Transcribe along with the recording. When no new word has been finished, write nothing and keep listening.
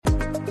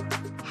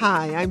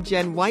Hi, I'm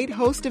Jen White,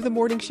 host of the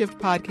Morning Shift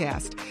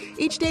podcast.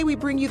 Each day we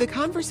bring you the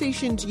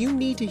conversations you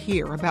need to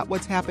hear about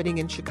what's happening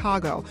in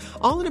Chicago,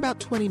 all in about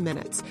 20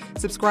 minutes.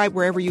 Subscribe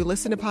wherever you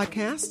listen to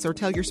podcasts or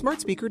tell your smart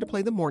speaker to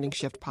play the Morning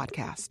Shift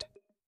podcast.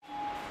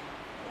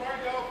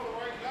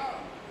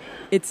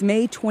 It's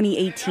May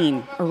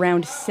 2018,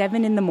 around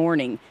 7 in the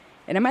morning,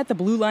 and I'm at the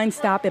Blue Line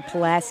stop at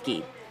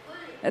Pulaski.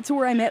 That's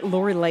where I met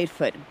Lori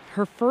Lightfoot,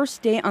 her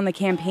first day on the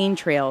campaign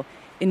trail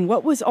in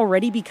what was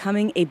already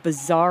becoming a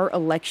bizarre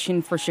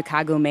election for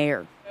Chicago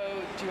mayor.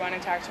 So, do you want to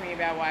talk to me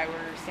about why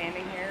we're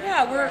standing here?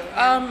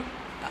 Yeah,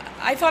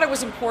 I thought it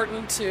was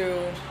important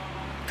to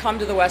come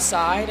to the West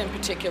Side in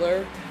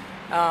particular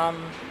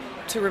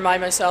to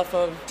remind myself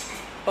of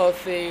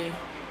both the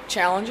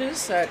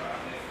challenges that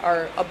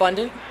are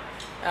abundant,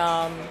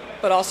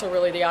 but also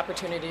really the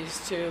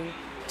opportunities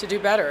to do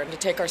better and to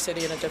take our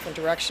city in a different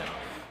direction.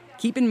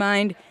 Keep in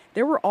mind,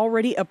 there were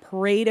already a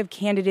parade of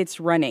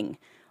candidates running,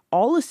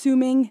 all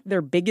assuming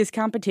their biggest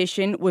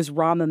competition was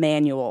Rahm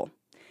Emanuel.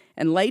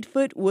 And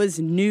Lightfoot was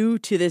new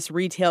to this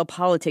retail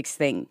politics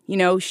thing,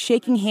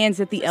 shaking hands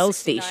at the L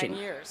station.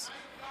 Years.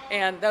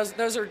 And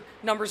those are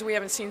numbers we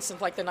haven't seen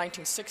since like the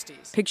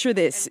 1960s. Picture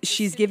this.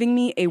 She's giving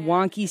me a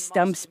wonky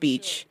stump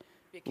speech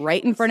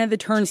right in front of the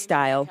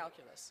turnstile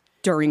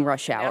during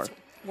rush hour. That's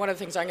one of the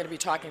things I'm going to be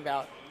talking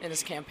about in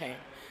this campaign.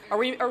 Are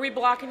we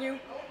blocking you?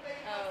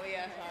 Oh,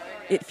 yeah, sorry.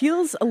 It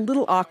feels a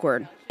little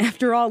awkward.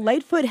 After all,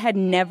 Lightfoot had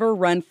never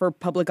run for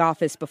public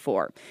office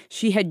before.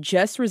 She had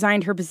just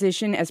resigned her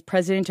position as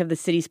president of the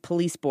city's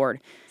police board.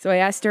 So I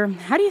asked her,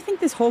 how do you think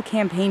this whole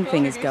campaign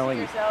thing is going?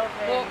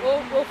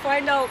 We'll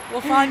find out.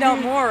 We'll find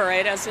out more,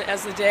 right, as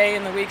the day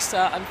and the weeks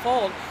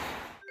unfold.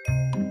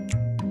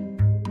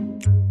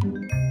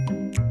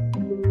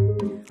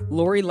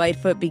 Lori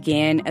Lightfoot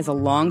began as a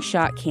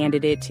long-shot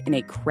candidate in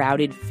a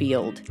crowded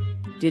field.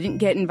 Didn't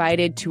get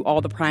invited to all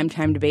the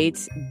primetime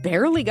debates,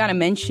 barely got a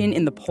mention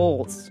in the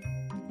polls.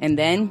 And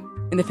then,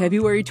 in the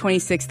February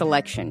 26th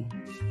election.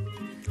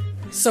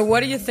 So what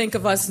do you think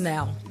of us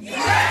now?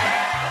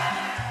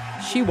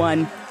 She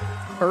won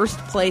first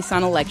place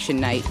on election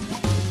night.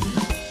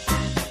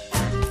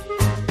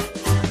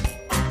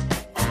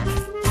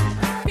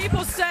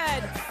 People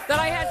said that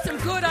I had some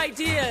good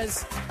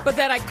ideas, but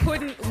that I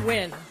couldn't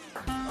win.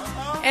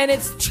 And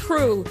it's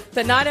true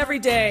that not every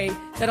day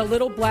that a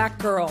little black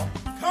girl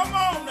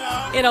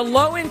in a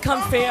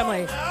low-income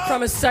family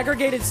from a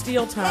segregated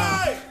steel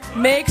town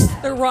makes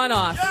the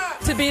runoff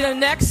to be the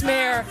next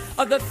mayor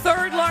of the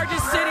third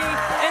largest city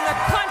in the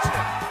country.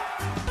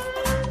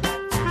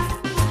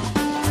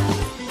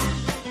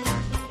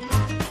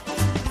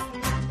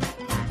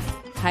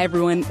 Hi,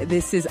 everyone.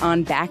 This is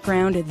On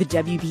Background, the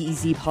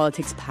WBEZ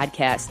Politics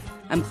podcast.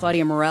 I'm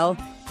Claudia Morell.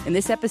 In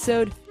this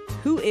episode,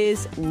 who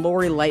is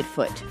Lori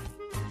Lightfoot?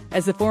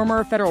 As the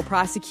former federal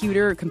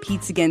prosecutor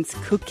competes against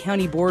Cook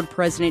County Board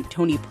President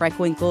Tony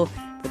Preckwinkle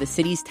for the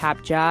city's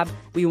top job,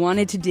 we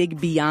wanted to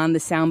dig beyond the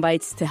sound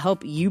bites to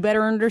help you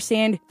better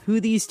understand who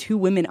these two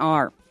women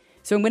are.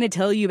 So I'm going to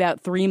tell you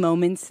about 3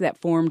 moments that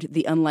formed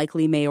the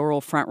unlikely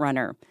mayoral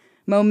frontrunner.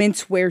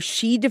 Moments where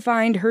she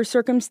defined her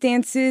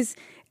circumstances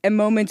and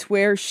moments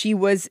where she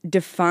was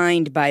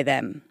defined by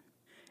them.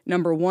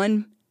 Number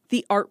 1,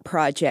 the art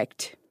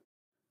project.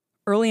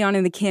 Early on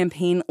in the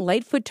campaign,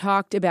 Lightfoot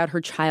talked about her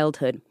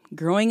childhood,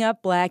 growing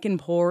up black and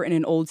poor in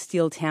an old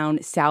steel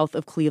town south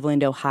of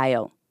Cleveland,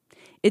 Ohio.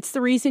 It's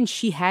the reason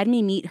she had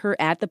me meet her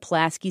at the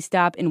Pulaski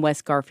stop in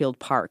West Garfield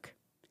Park.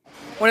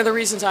 One of the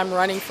reasons I'm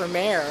running for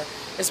mayor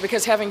is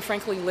because having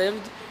frankly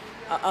lived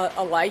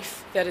a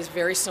life that is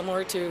very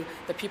similar to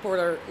the people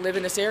that live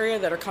in this area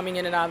that are coming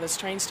in and out of this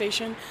train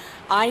station,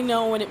 I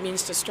know what it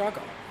means to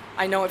struggle.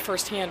 I know it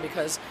firsthand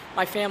because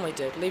my family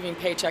did, living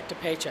paycheck to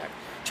paycheck,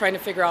 trying to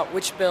figure out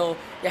which bill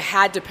you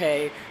had to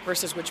pay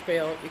versus which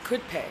bill you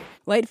could pay.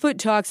 Lightfoot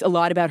talks a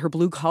lot about her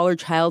blue-collar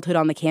childhood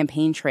on the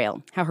campaign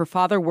trail, how her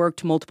father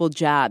worked multiple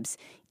jobs,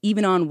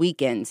 even on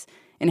weekends,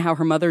 and how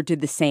her mother did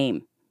the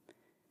same.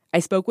 I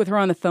spoke with her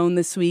on the phone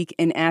this week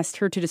and asked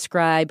her to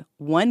describe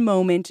one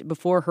moment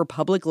before her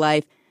public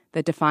life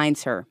that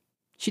defines her.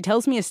 She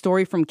tells me a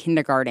story from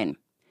kindergarten.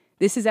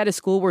 This is at a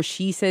school where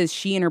she says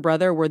she and her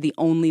brother were the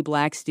only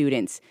black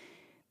students.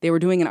 They were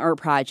doing an art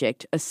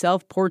project, a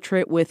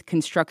self-portrait with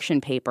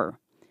construction paper.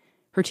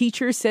 Her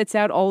teacher sets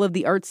out all of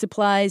the art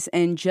supplies,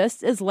 and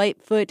just as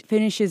Lightfoot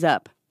finishes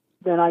up,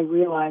 then I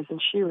realized,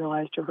 and she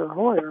realized to her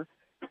horror,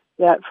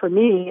 that for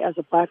me, as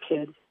a black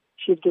kid,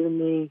 she had given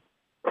me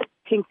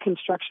pink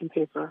construction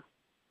paper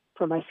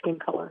for my skin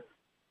color.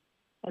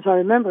 And so I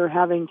remember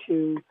having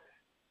to,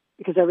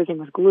 because everything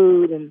was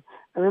glued, and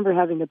I remember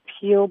having to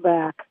peel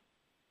back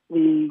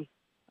the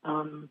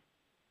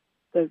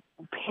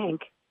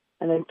pink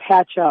and then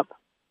patch up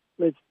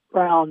with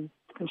brown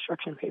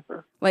construction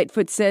paper.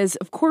 Lightfoot says,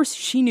 of course,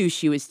 she knew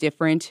she was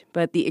different,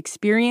 but the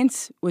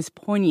experience was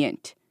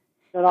poignant.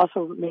 That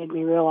also made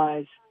me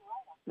realize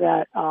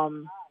that,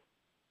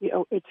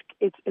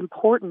 it's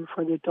important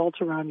for the adults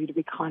around you to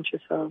be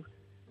conscious of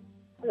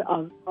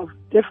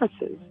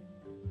differences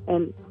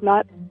and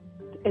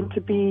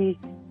to be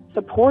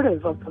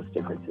supportive of those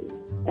differences.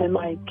 And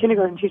my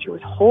kindergarten teacher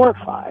was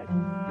horrified.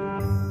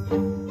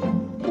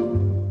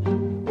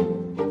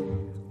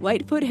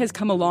 Lightfoot has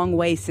come a long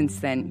way since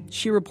then.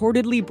 She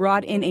reportedly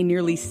brought in a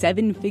nearly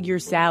 7-figure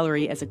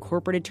salary as a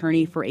corporate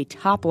attorney for a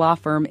top law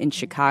firm in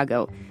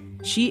Chicago.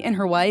 She and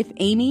her wife,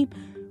 Amy,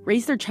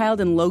 raised their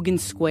child in Logan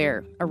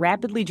Square, a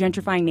rapidly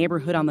gentrifying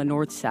neighborhood on the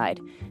north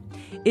side.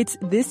 It's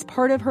this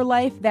part of her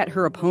life that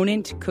her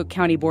opponent, Cook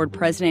County Board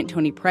President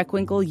Toni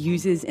Preckwinkle,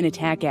 uses in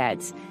attack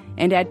ads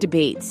and at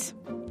debates.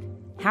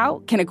 How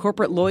can a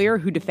corporate lawyer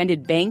who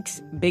defended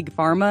banks, big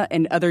pharma,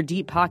 and other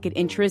deep-pocket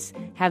interests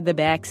have the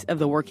backs of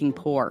the working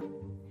poor?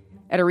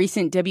 At a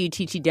recent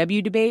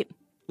WTTW debate,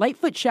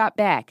 Lightfoot shot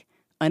back,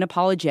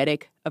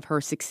 unapologetic of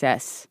her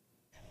success.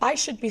 I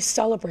should be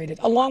celebrated,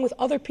 along with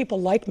other people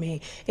like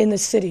me in the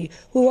city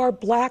who are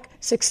black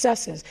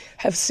successes,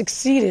 have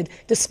succeeded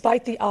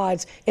despite the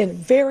odds in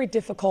very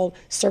difficult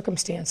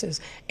circumstances.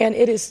 And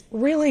it is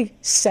really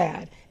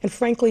sad and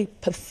frankly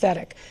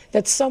pathetic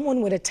that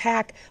someone would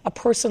attack a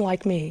person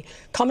like me,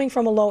 coming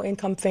from a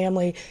low-income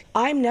family.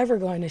 I'm never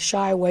going to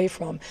shy away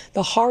from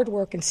the hard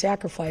work and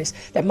sacrifice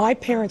that my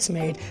parents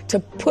made to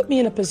put me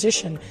in a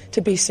position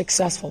to be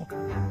successful.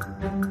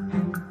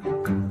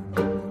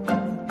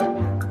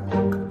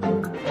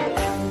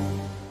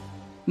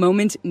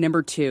 Moment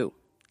number 2,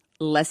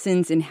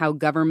 lessons in how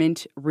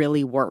government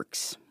really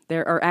works.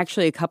 There are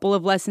actually a couple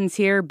of lessons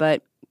here,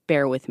 but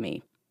bear with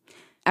me.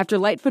 After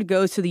Lightfoot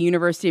goes to the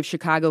University of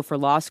Chicago for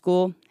law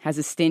school, has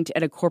a stint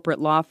at a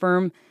corporate law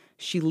firm,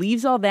 she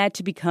leaves all that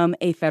to become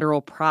a federal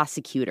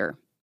prosecutor.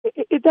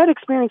 That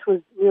experience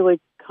was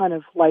really kind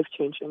of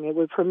life-changing. It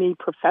was, for me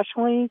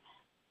professionally,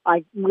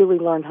 I really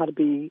learned how to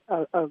be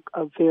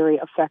a very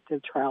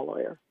effective trial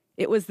lawyer.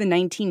 It was the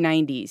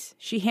 1990s.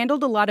 She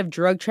handled a lot of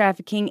drug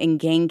trafficking and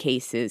gang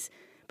cases,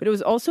 but it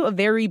was also a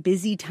very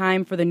busy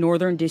time for the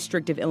Northern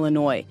District of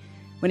Illinois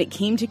when it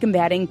came to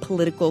combating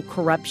political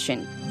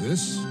corruption.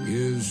 This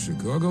is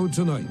Chicago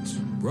Tonight,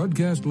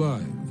 broadcast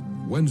live,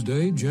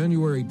 Wednesday,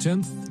 January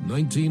 10th,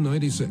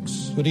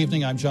 1996. Good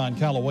evening, I'm John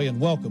Calloway,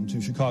 and welcome to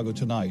Chicago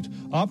Tonight.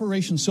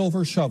 Operation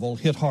Silver Shovel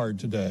hit hard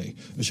today.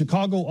 A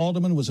Chicago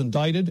alderman was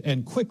indicted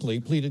and quickly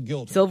pleaded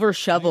guilty. Silver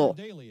Shovel.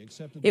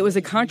 It was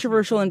a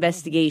controversial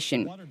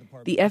investigation.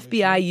 The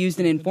FBI used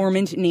an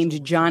informant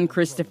named John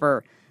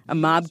Christopher, a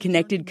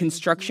mob-connected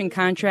construction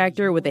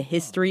contractor with a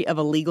history of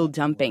illegal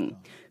dumping,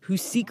 who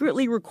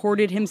secretly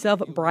recorded himself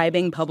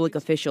bribing public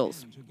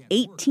officials.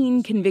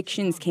 18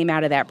 convictions came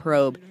out of that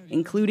probe,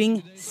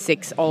 including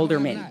 6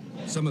 aldermen.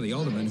 Some of the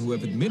aldermen who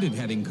have admitted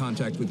having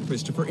contact with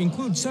Christopher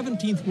include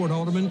 17th Ward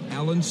Alderman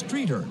Alan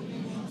Streeter,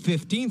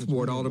 15th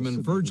Ward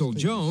Alderman Virgil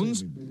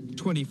Jones,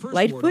 21st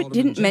Lightfoot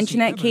didn't mention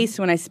that case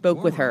when I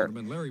spoke with her,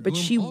 but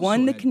she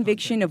won the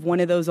conviction of one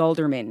of those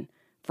aldermen,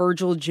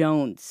 Virgil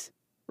Jones.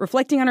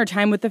 Reflecting on her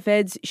time with the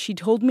feds, she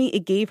told me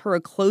it gave her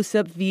a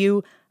close-up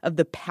view of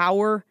the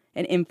power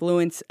and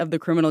influence of the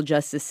criminal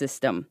justice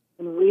system.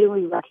 And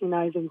really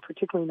recognizing,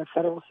 particularly in the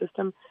federal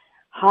system,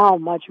 how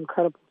much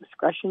incredible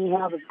discretion you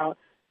have about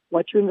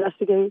what you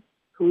investigate,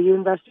 who you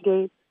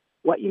investigate,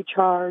 what you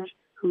charge,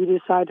 who you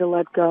decide to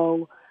let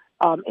go,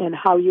 and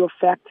how you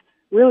affect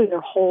really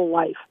their whole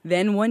life.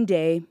 Then one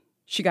day,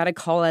 she got a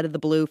call out of the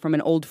blue from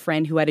an old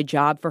friend who had a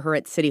job for her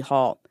at City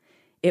Hall.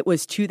 It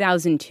was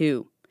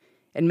 2002.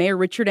 And Mayor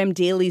Richard M.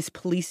 Daley's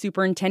police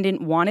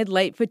superintendent wanted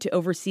Lightfoot to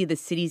oversee the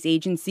city's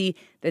agency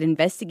that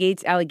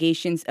investigates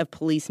allegations of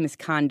police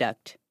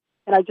misconduct.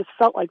 And I just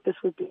felt like this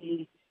would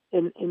be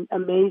an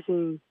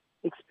amazing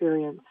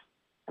experience,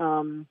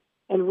 and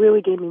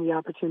really gave me the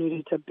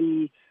opportunity to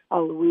be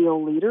a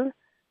real leader,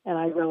 and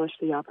I relished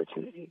the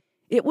opportunity.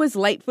 It was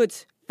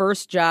Lightfoot's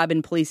first job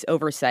in police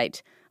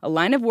oversight, a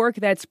line of work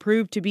that's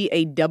proved to be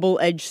a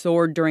double-edged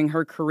sword during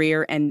her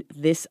career and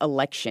this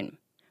election.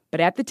 But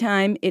at the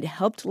time, it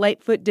helped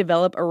Lightfoot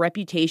develop a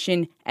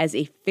reputation as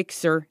a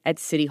fixer at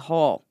City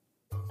Hall.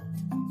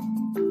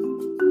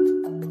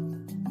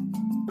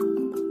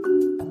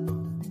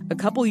 A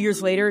couple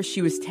years later,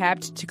 she was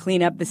tapped to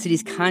clean up the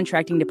city's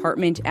contracting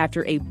department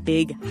after a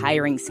big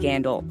hiring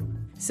scandal.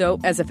 So,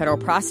 as a federal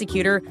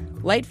prosecutor,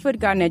 Lightfoot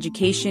got an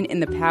education in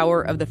the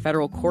power of the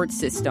federal court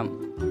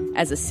system.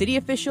 As a city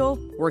official,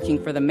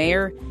 working for the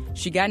mayor,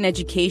 she got an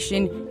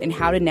education in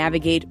how to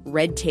navigate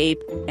red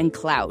tape and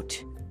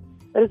clout.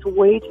 But it's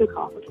way too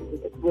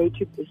complicated. It's way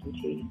too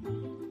Byzantine.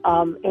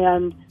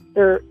 And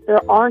there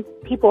aren't,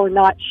 people are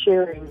not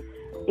sharing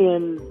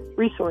in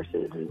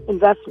resources and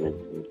investments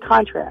and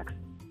contracts.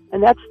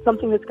 And that's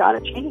something that's got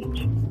to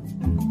change.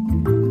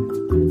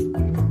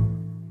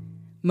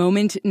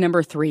 Moment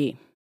number 3.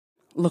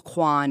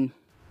 Laquan.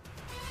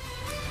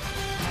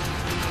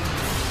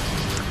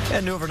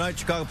 And new overnight,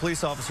 Chicago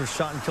police officers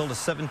shot and killed a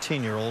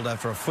 17-year-old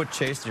after a foot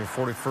chase near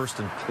 41st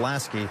and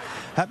Pulaski.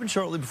 Happened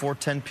shortly before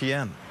 10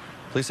 p.m.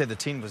 Police say the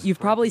teen was... You've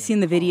probably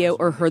seen the video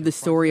or heard the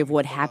story of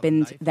what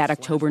happened that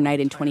October night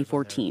in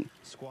 2014.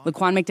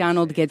 Laquan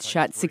McDonald gets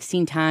shot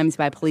 16 times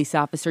by police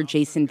officer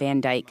Jason Van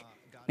Dyke.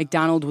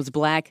 McDonald was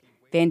black,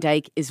 Van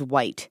Dyke is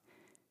white.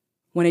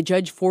 When a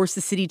judge forced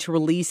the city to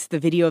release the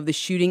video of the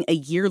shooting a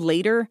year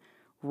later,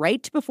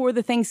 right before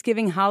the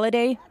Thanksgiving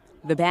holiday,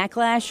 the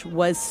backlash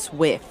was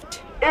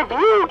swift. If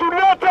you do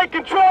not take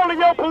control of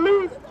your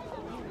police,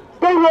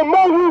 they will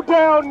mow you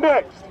down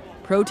next.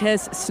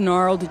 Protests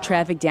snarled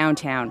traffic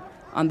downtown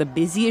on the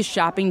busiest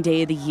shopping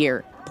day of the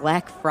year,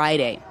 Black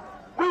Friday.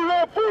 We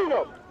want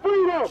freedom,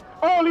 freedom.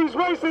 All these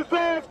racist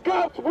ass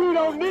cops, we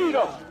don't need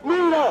them,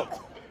 need them.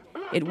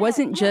 It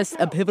wasn't just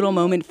a pivotal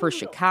moment for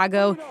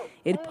Chicago.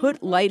 It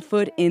put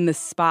Lightfoot in the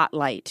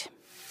spotlight.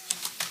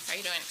 How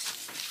you doing?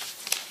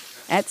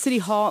 At City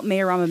Hall,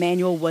 Mayor Rahm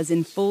Emanuel was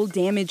in full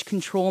damage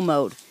control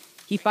mode.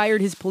 He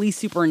fired his police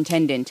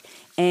superintendent,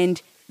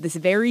 and this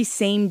very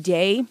same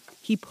day,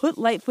 he put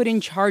Lightfoot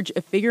in charge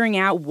of figuring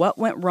out what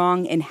went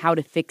wrong and how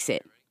to fix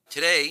it.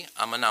 Today,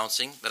 I'm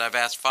announcing that I've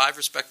asked 5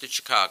 respected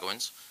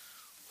Chicagoans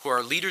who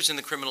are leaders in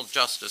the criminal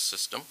justice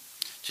system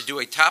to do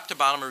a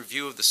top-to-bottom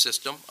review of the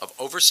system of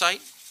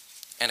oversight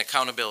and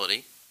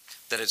accountability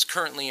that is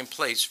currently in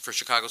place for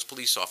Chicago's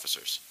police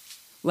officers.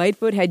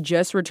 Lightfoot had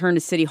just returned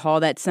to City Hall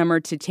that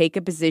summer to take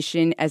a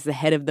position as the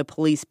head of the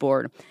police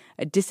board,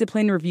 a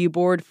discipline review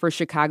board for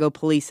Chicago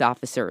police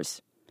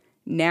officers.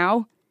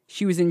 Now,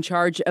 she was in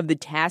charge of the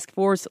task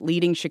force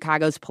leading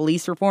Chicago's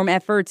police reform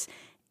efforts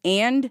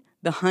and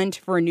the hunt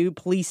for a new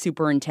police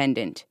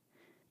superintendent.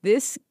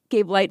 This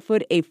gave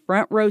Lightfoot a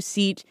front-row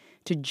seat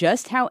to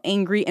just how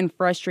angry and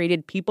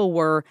frustrated people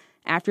were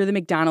after the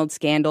McDonald's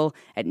scandal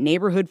at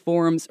neighborhood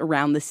forums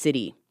around the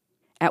city.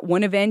 At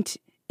one event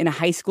in a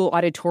high school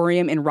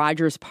auditorium in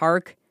Rogers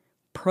Park,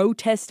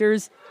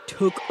 protesters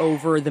took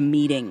over the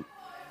meeting.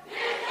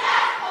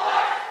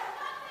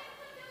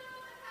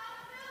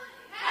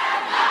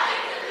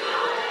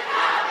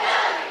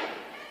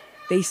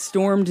 They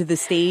stormed the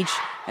stage,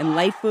 and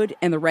Lightfoot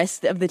and the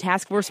rest of the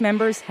task force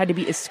members had to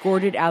be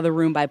escorted out of the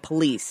room by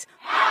police,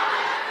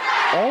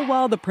 all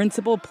while the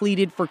principal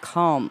pleaded for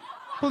calm.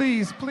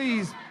 Please,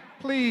 please,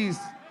 please.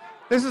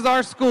 This is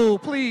our school.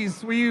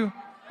 Please, will you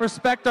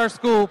respect our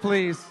school,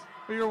 please?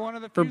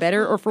 For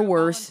better or for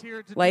worse,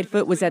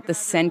 Lightfoot was at the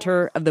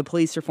center of the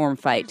police reform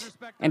fight,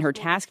 and her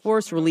task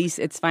force released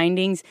its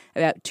findings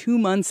about 2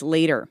 months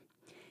later.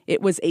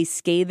 It was a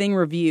scathing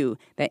review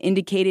that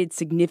indicated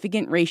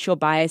significant racial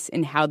bias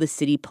in how the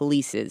city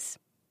polices.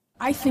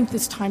 I think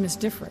this time is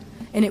different,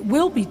 and it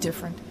will be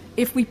different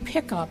if we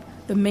pick up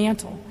the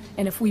mantle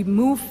and if we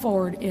move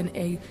forward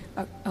in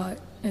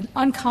an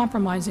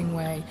uncompromising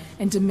way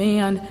and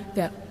demand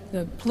that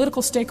the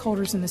political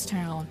stakeholders in this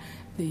town,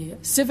 the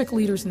civic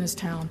leaders in this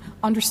town,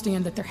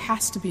 understand that there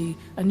has to be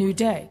a new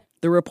day.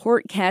 The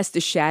report cast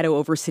a shadow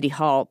over City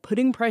Hall,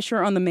 putting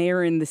pressure on the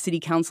mayor and the city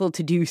council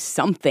to do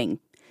something.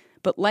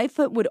 But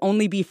Lightfoot would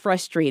only be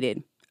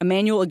frustrated.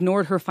 Emanuel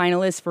ignored her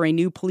finalists for a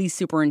new police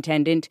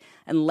superintendent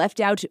and left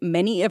out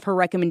many of her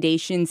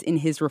recommendations in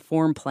his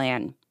reform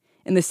plan.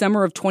 In the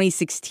summer of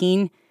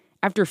 2016,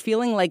 after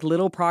feeling like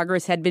little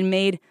progress had been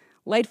made,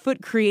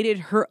 Lightfoot created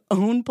her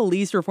own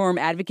police reform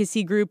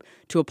advocacy group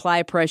to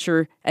apply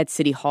pressure at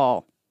City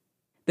Hall.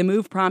 The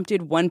move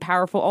prompted one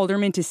powerful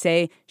alderman to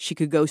say she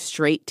could go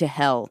straight to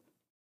hell.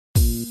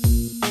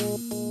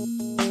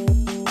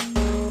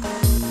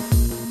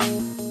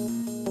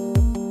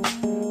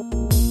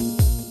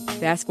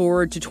 Fast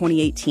forward to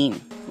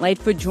 2018.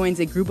 Lightfoot joins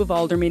a group of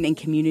aldermen and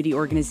community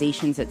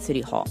organizations at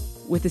City Hall.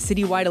 With the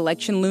citywide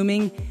election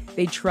looming,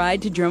 they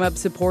tried to drum up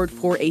support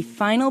for a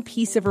final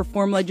piece of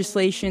reform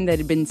legislation that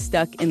had been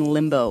stuck in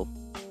limbo.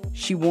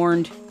 She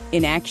warned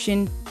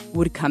inaction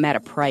would come at a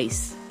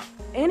price.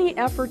 Any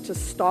effort to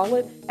stall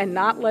it and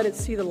not let it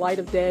see the light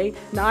of day,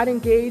 not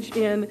engage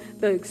in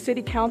the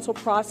city council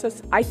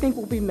process, I think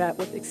will be met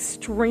with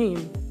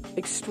extreme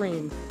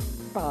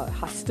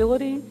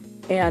hostility,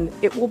 and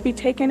it will be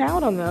taken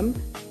out on them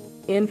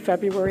in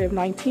February of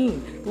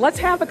 19. Let's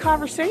have a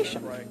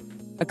conversation.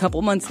 A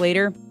couple months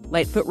later,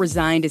 Lightfoot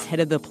resigned as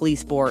head of the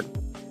police board.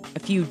 A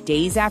few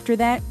days after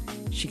that,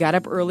 she got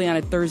up early on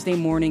a Thursday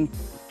morning,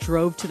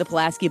 drove to the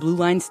Pulaski Blue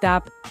Line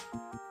stop,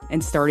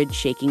 and started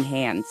shaking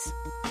hands.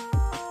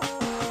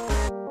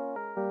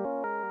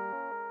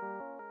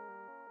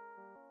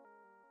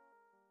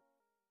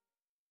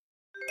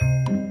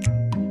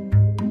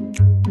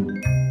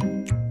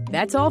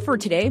 That's all for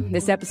today.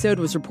 This episode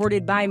was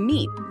reported by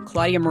me,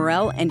 Claudia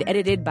Morell, and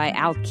edited by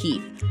Al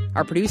Keith.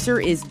 Our producer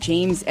is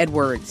James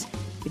Edwards.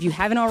 If you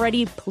haven't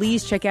already,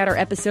 please check out our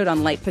episode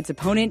on Lightfoot's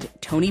opponent,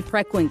 Toni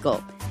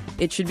Preckwinkle.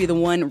 It should be the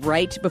one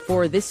right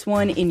before this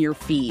one in your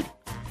feed.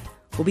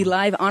 We'll be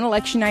live on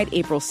election night,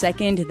 April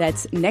 2nd.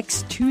 That's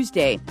next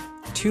Tuesday.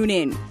 Tune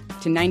in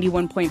to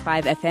 91.5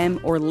 FM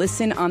or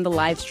listen on the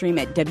live stream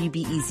at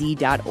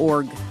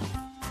WBEZ.org.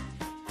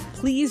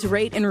 Please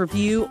rate and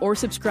review or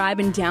subscribe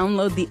and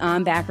download the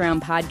On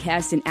Background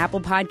podcast in Apple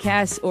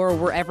Podcasts or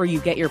wherever you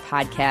get your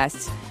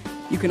podcasts.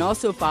 You can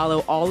also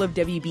follow all of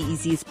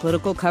WBEZ's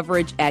political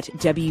coverage at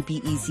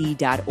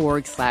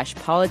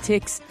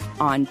WBEZ.org/politics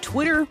on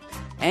Twitter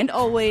and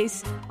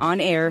always on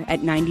air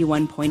at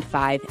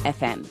 91.5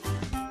 FM.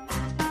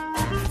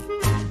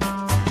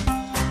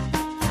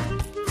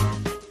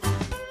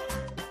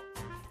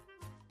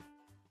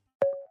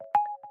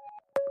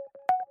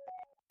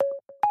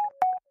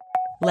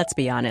 Let's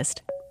be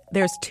honest,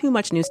 there's too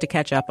much news to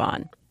catch up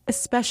on,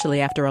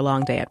 especially after a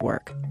long day at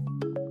work.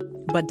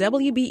 But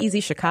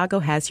WBEZ Chicago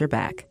has your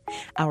back.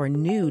 Our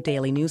new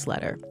daily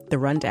newsletter, The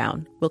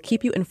Rundown, will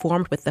keep you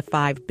informed with the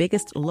 5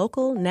 biggest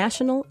local,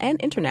 national, and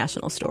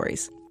international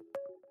stories.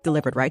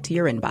 Delivered right to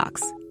your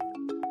inbox.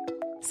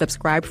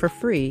 Subscribe for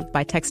free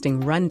by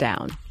texting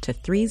RUNDOWN to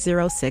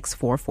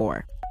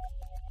 30644.